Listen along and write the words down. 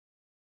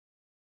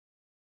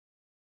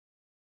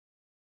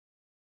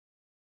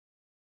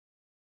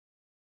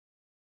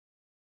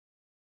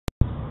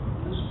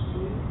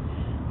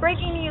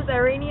Breaking news,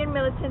 Iranian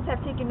militants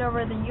have taken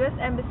over the U.S.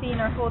 Embassy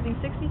and are holding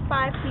 65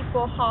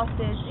 people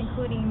hostage,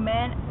 including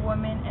men,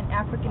 women, and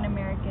African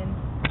Americans.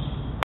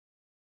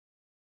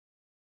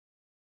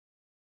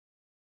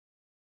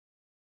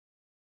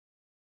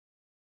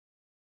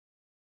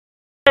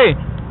 Hey!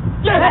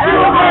 Death to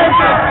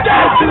America!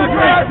 Death to the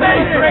great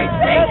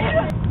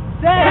nation!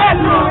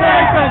 Death to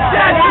America!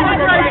 Death to the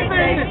great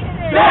nation!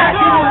 Death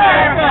to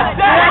America!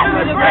 Death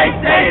to the great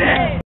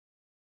nation!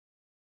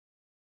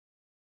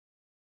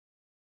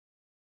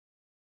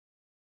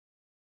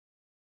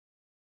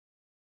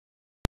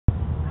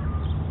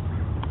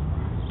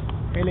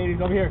 Hey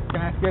ladies, over here.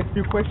 Can I ask you guys a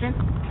few questions?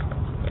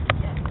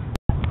 Yes.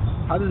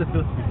 How does it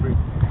feel to be free?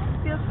 It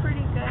feels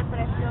pretty good,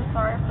 but I feel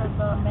sorry for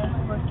the men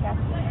who were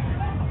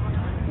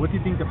captured. What do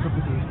you think the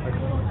purpose of this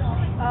party?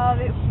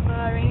 The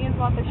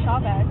Iranians want their Shah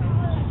back.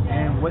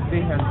 And what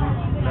day has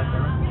this left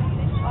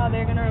Iran?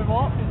 They're gonna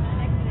revolt.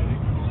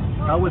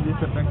 How would this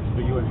affect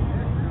the U.S.?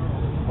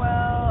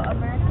 Well,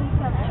 Americans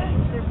have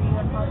changed their view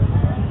on how they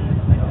see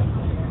the Middle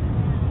East.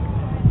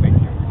 Thank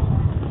you.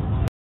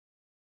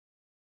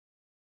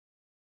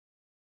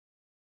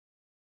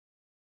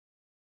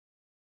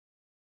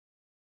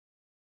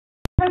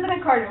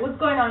 President Carter, what's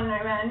going on in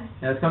Iran?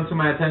 It has come to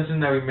my attention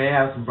that we may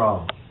have some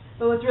problems.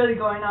 But what's really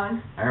going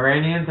on?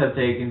 Iranians have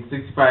taken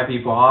 65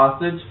 people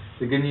hostage.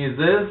 The good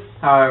news is,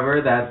 however,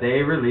 that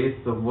they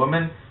released the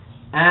woman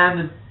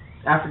and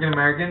the African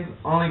Americans,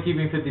 only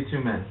keeping 52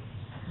 men.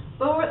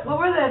 But what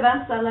were the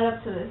events that led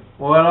up to this?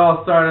 Well, it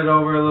all started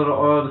over a little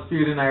oil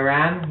dispute in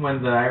Iran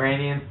when the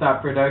Iranians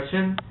stopped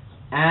production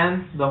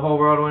and the whole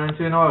world went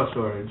into an oil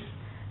shortage.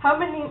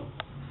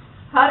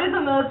 How did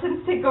the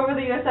militants take over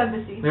the U.S.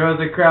 Embassy? There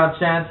was a crowd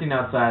chanting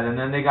outside, and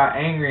then they got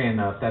angry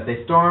enough that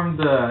they stormed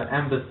the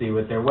embassy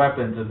with their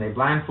weapons and they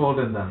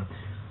blindfolded them,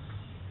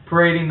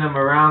 parading them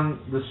around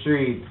the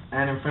street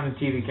and in front of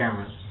TV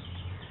cameras.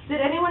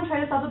 Did anyone try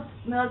to stop the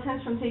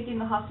militants from taking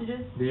the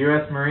hostages? The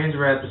U.S. Marines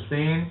were at the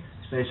scene.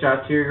 They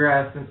shot tear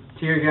gas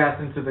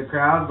into the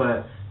crowd,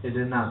 but it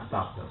did not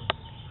stop them.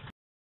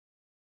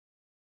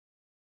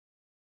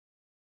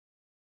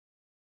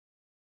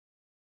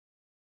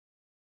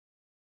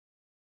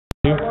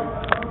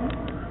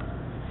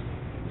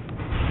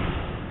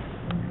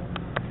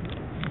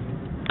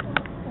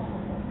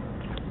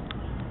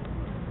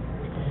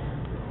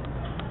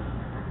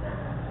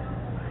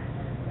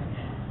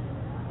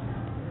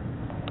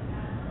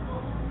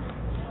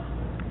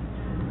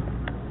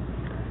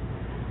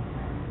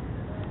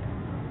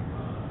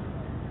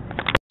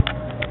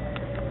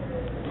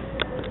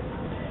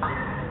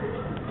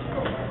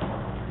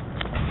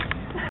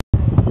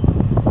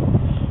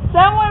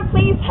 Someone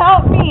please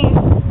help me!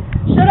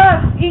 Shut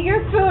up! Eat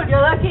your food!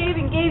 You're lucky I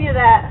even gave you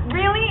that.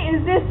 Really?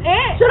 Is this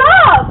it? Shut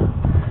up!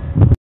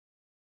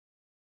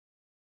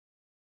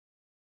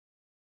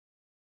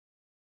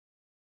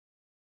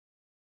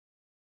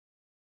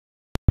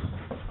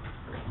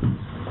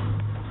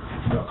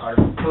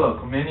 Hello,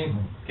 Committee.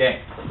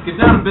 Okay, let's get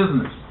down to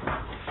business.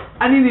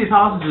 I need these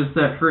hostages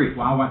set free.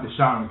 Well, I want the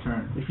Shah in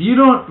return. If you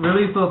don't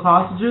release those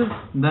hostages,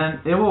 then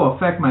it will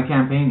affect my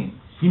campaigning.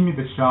 Give me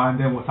the Shah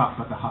and then we'll talk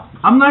about the hostages.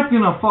 I'm not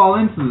gonna fall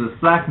into this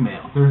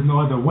blackmail. There's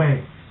no other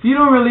way. If you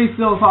don't release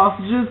those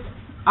hostages,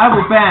 I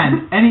will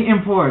ban any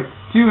import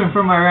to and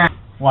from Iran.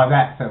 Well,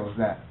 that settles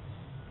that.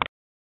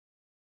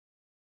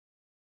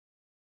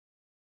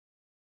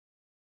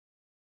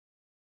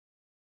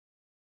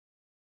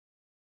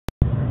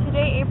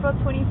 Today, April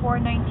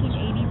 24,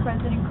 1980,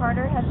 President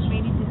Carter has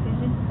made a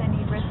decision to send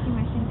a rescue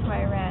mission to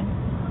Iran.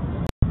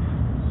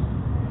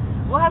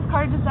 What has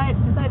Carter decided?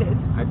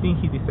 I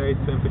think he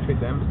decided to infiltrate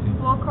the embassy.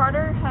 Well,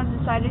 Carter has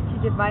decided to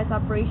devise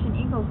Operation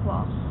Eagle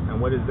Claw. And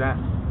what is that?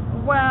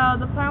 Well,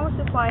 the plan was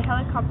to fly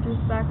helicopters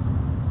back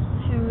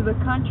to the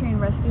country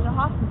and rescue the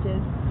hostages.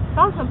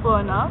 Sounds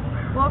simple enough.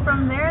 Well,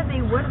 from there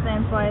they would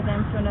then fly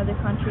them to another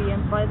country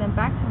and fly them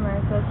back to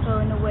America, so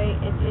in a way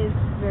it is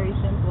very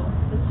simple.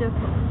 Let's just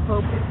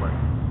hope it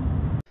works.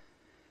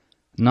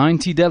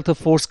 90 Delta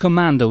Force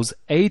commandos,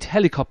 8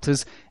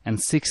 helicopters and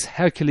 6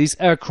 Hercules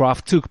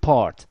aircraft took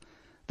part.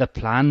 The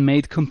plan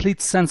made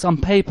complete sense on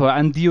paper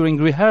and during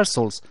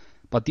rehearsals,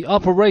 but the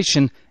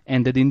operation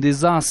ended in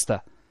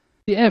disaster.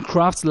 The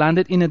aircraft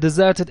landed in a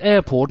deserted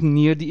airport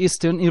near the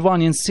eastern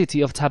Iranian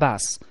city of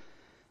Tabas.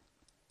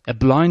 A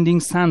blinding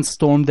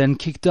sandstorm then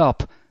kicked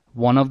up.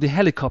 One of the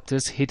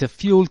helicopters hit a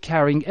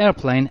fuel-carrying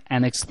airplane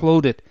and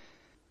exploded.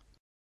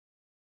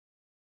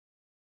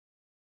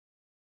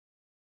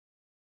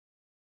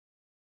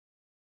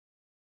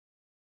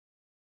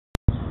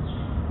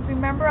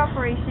 Remember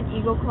Operation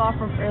Eagle Claw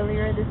from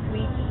earlier this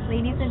week?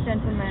 Ladies and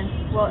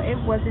gentlemen, well, it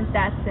wasn't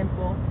that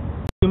simple.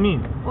 What do you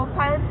mean? Well,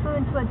 pilots flew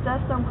into a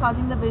dust storm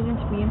causing the vision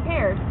to be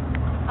impaired.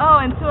 Oh,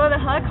 and 2 other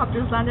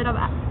helicopters landed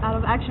out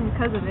of action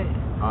because of it.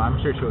 Oh,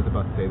 I'm sure she was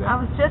about to say that. I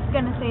was just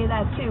gonna say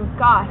that too,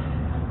 gosh.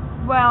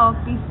 Well,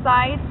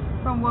 besides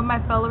from what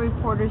my fellow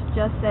reporters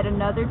just said,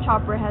 another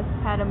chopper has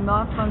had a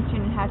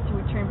malfunction and had to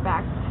return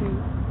back to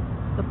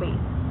the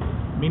base.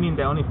 Meaning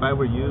that only 5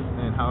 were used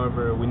and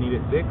however we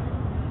needed 6?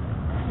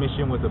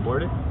 Mission was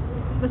aborted?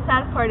 The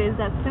sad part is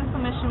that since the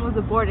mission was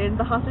aborted,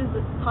 the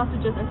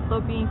hostages are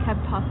still being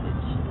kept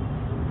hostage.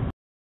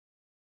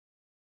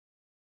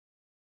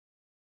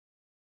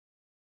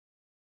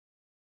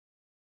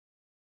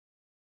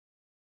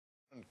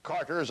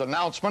 Carter's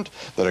announcement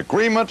that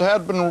agreement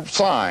had been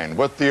signed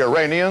with the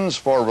Iranians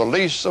for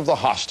release of the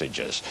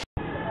hostages.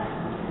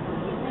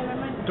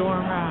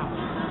 Storm out.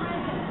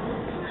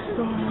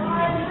 Storm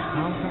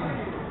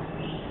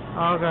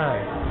out.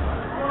 Okay.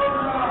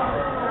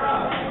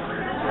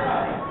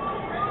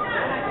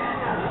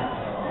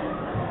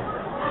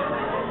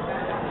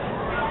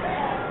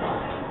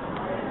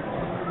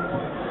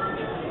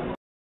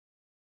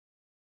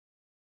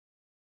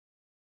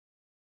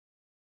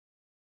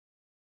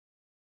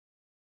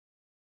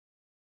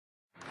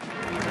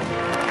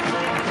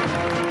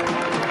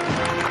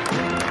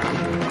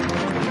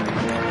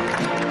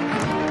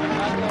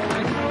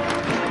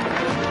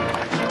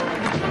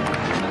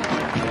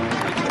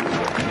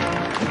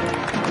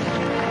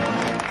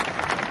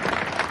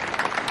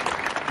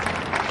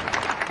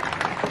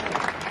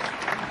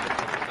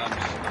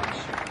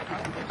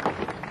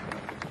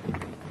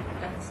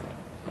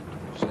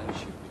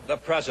 The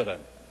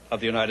President of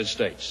the United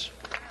States.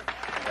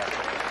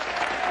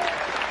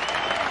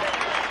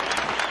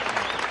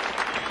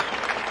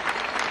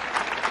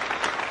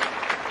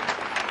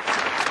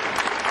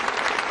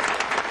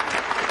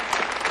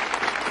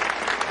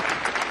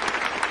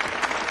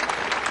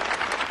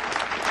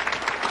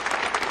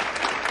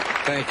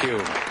 Thank you.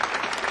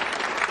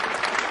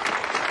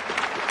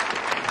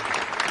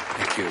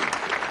 Thank you.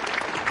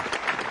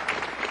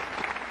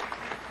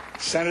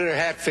 Senator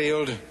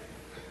Hatfield,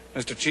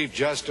 Mr. Chief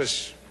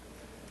Justice,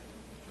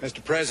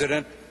 Mr.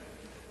 President,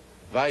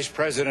 Vice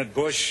President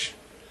Bush,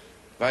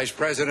 Vice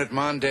President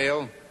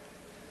Mondale,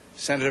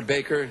 Senator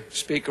Baker,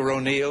 Speaker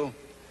O'Neill,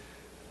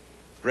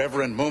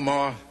 Reverend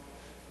Mumaw,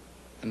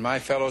 and my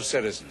fellow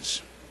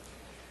citizens.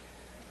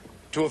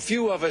 To a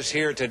few of us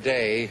here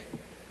today,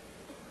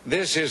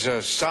 this is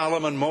a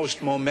solemn and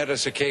most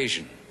momentous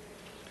occasion.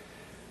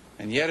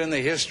 And yet in the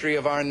history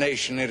of our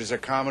nation, it is a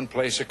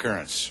commonplace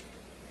occurrence.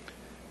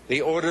 The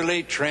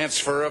orderly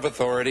transfer of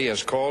authority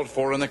as called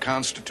for in the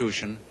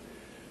Constitution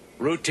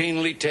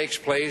routinely takes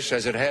place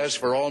as it has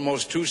for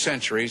almost 2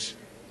 centuries,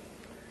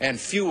 and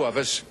few of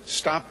us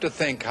stop to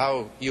think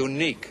how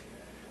unique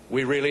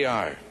we really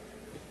are.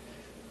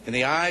 In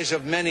the eyes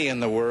of many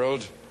in the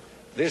world,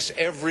 this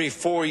every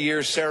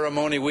 4-year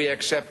ceremony we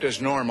accept as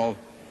normal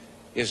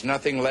is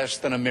nothing less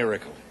than a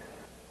miracle.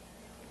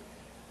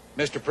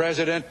 Mr.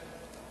 President,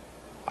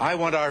 I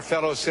want our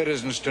fellow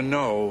citizens to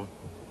know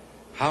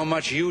how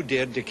much you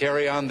did to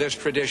carry on this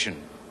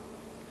tradition.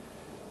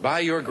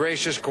 By your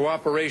gracious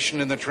cooperation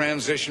in the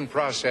transition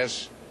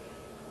process,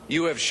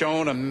 you have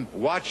shown a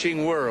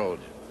watching world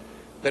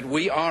that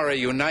we are a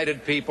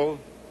united people,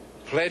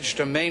 pledged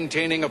to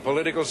maintaining a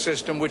political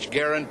system which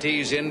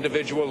guarantees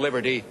individual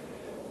liberty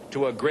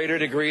to a greater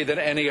degree than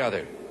any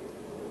other.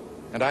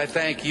 And I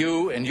thank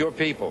you and your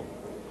people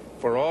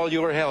for all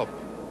your help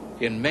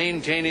in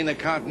maintaining the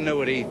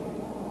continuity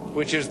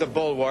which is the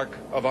bulwark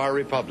of our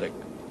republic.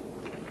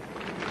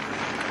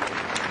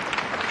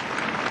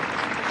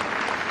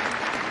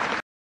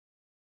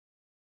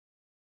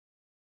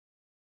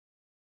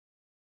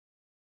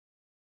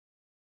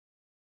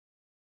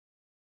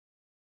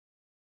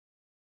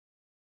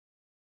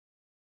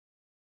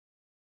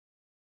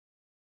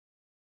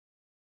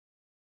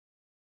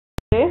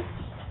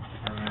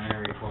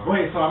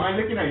 Wait, so am I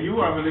looking at you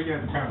or am I looking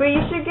at the camera? But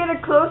you should get a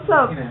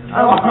close-up. Oh,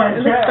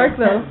 It looks dark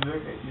though.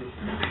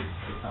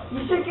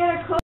 You should get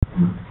a close.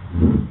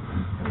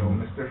 Hello,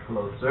 Mr.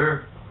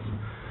 Closer.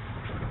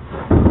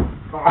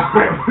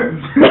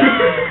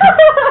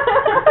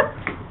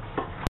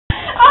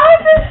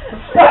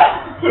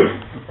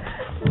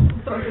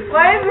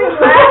 Why is he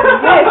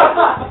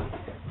laughing?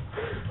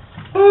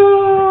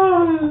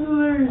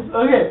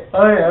 Okay.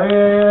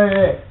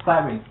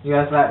 Slap me. You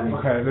gotta slap me.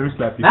 Okay, let me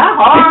slap you. Not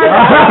hard!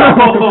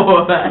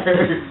 Ow! That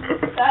hurt.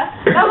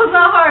 That was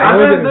not hard. I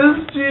mean,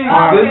 this cheek.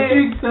 Okay. This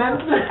cheek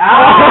sensitive.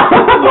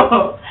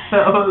 Ow!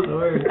 That was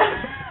worse.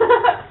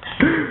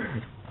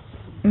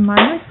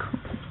 Mine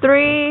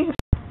 3,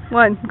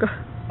 1, go.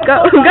 Go. Go.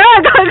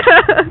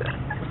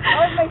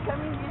 How is my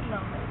coming in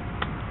number?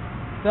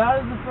 That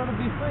is going to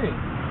be free.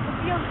 It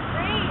feels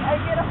free. I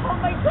get a oh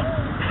my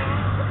god.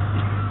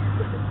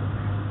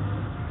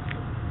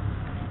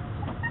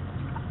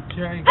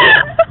 That's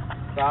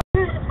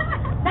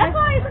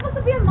why it's supposed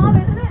to be a mob,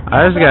 isn't it?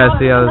 I just gotta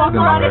see how this is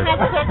gonna work.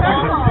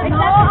 No,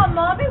 a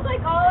mob is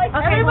like all like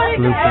everybody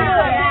can do it.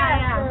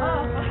 Yeah.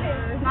 Oh, okay.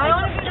 I don't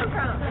want to be in the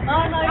front.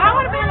 Oh no, I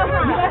want to be in the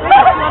front.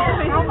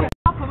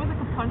 I'll put me like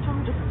a punch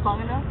him just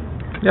long enough.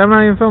 Yeah, I'm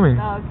not even filming.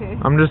 Oh, okay.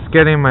 I'm just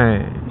getting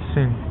my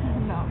scene.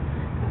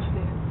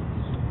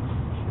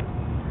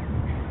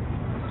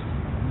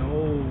 No.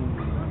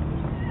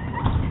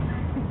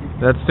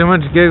 That's too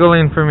much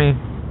giggling for me.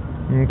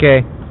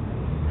 Okay.